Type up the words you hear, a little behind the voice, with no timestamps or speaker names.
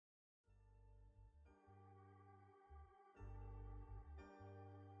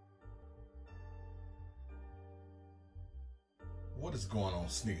What is going on,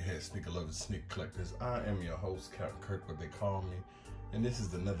 sneakerheads, sneaker lovers, sneaker collectors? I am your host, Captain Kirk, what they call me, and this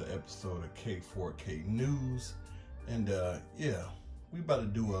is another episode of K4K News. And yeah, we about to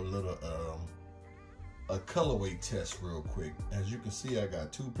do a little a colorway test real quick. As you can see, I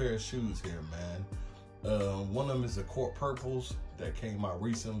got two pair of shoes here, man. One of them is the Court Purples that came out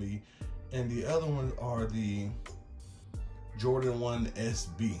recently, and the other one are the Jordan 1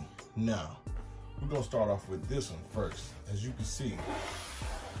 SB. Now, we're gonna start off with this one first. As you can see,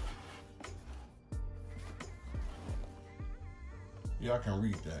 y'all can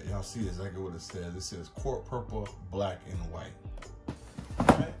read that. Y'all see exactly what it says. It says Court Purple, black, and white. All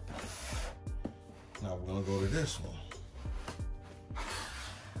right. Now we're gonna go to this one.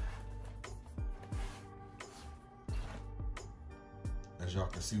 As y'all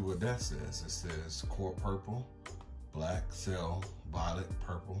can see what that says. It says Court Purple, black, cell, violet,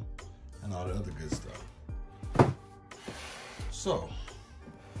 purple, and all the other good stuff. So,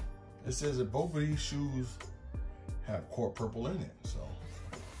 it says that both of these shoes have Court Purple in it. So,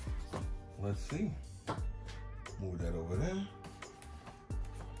 let's see. Move that over there.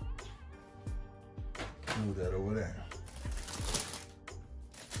 Move that over there.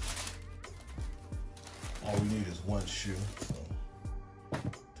 All we need is one shoe. So,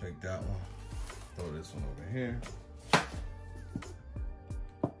 take that one. Throw this one over here.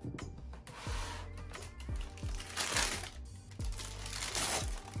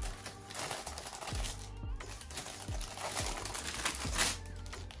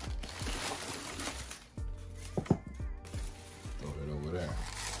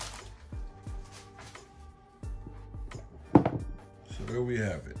 There we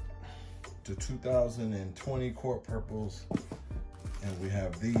have it, the 2020 Court Purples, and we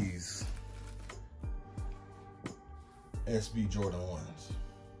have these SB Jordan 1s.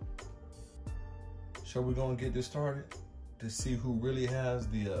 So we're gonna get this started to see who really has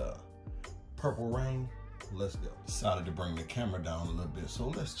the purple rain. Let's go. Decided to bring the camera down a little bit, so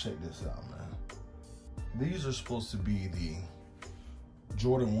let's check this out, man. These are supposed to be the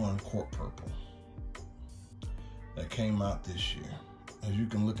Jordan 1 Court Purple that came out this year. As you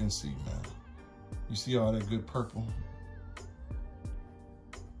can look and see, man. You see all that good purple?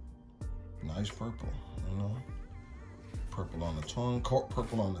 Nice purple, you know? Purple on the tongue, Court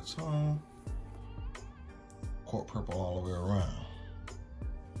Purple on the tongue, Court Purple all the way around.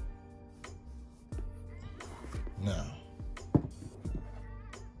 Now,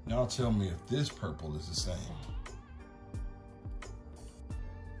 y'all tell me if this purple is the same.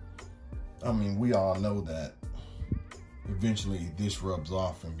 I mean, we all know that eventually this rubs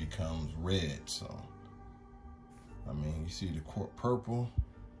off and becomes red. So, I mean, you see the Court Purple,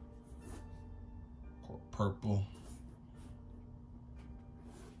 Court Purple,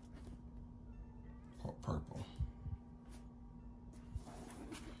 Court Purple.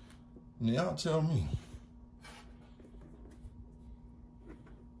 Now, y'all tell me,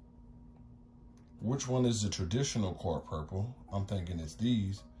 which one is the traditional Court Purple? I'm thinking it's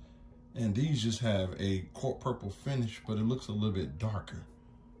these. And these just have a Court Purple finish, but it looks a little bit darker.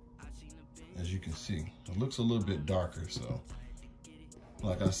 As you can see, it looks a little bit darker. So,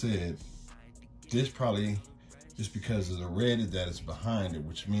 like I said, this probably just because of the red that is behind it,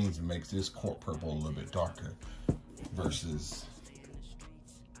 which means it makes this Court Purple a little bit darker versus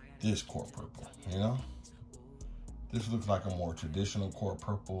this Court Purple, you know? This looks like a more traditional Court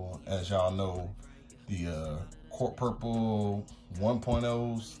Purple. As y'all know, the Court Purple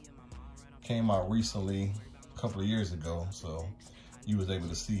 1.0s came out recently, a couple of years ago, so you was able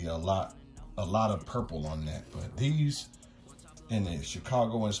to see a lot of purple on that. But these in the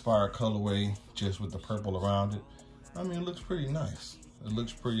Chicago inspired colorway, just with the purple around it, I mean, it looks pretty nice. It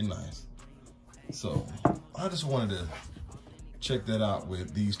looks pretty nice. So I just wanted to check that out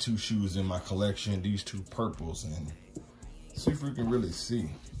with these two shoes in my collection, these two purples, and see if we can really see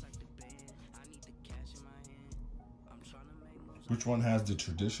which one has the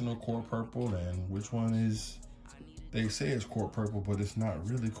traditional Court Purple and which one is, they say it's Court Purple, but it's not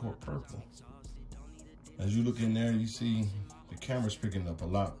really Court Purple. As you look in there, you see the camera's picking up a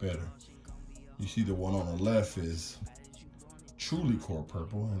lot better. You see the one on the left is truly Court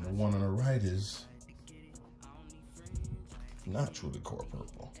Purple, and the one on the right is not truly Court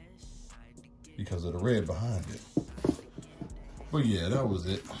Purple because of the red behind it. But yeah, that was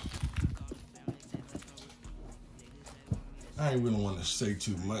it. I ain't really want to say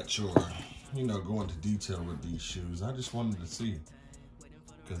too much or, you know, go into detail with these shoes. I just wanted to see,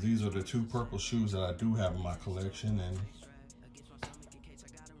 because these are the two purple shoes that I do have in my collection. And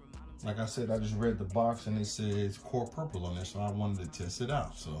like I said, I just read the box and it says Court Purple on it, so I wanted to test it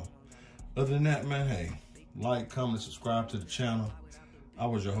out. So other than that, man, hey, like, comment, subscribe to the channel. I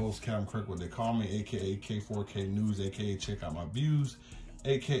was your host, Captain Kirk, what they call me, aka K4K News, aka check out my views,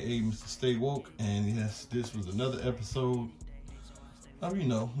 aka Mr. Stay Woke. And yes, this was another episode of, you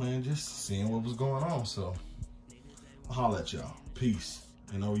know, man, just seeing what was going on. So I'll holler at y'all. Peace.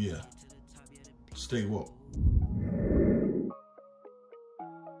 And oh yeah, stay woke.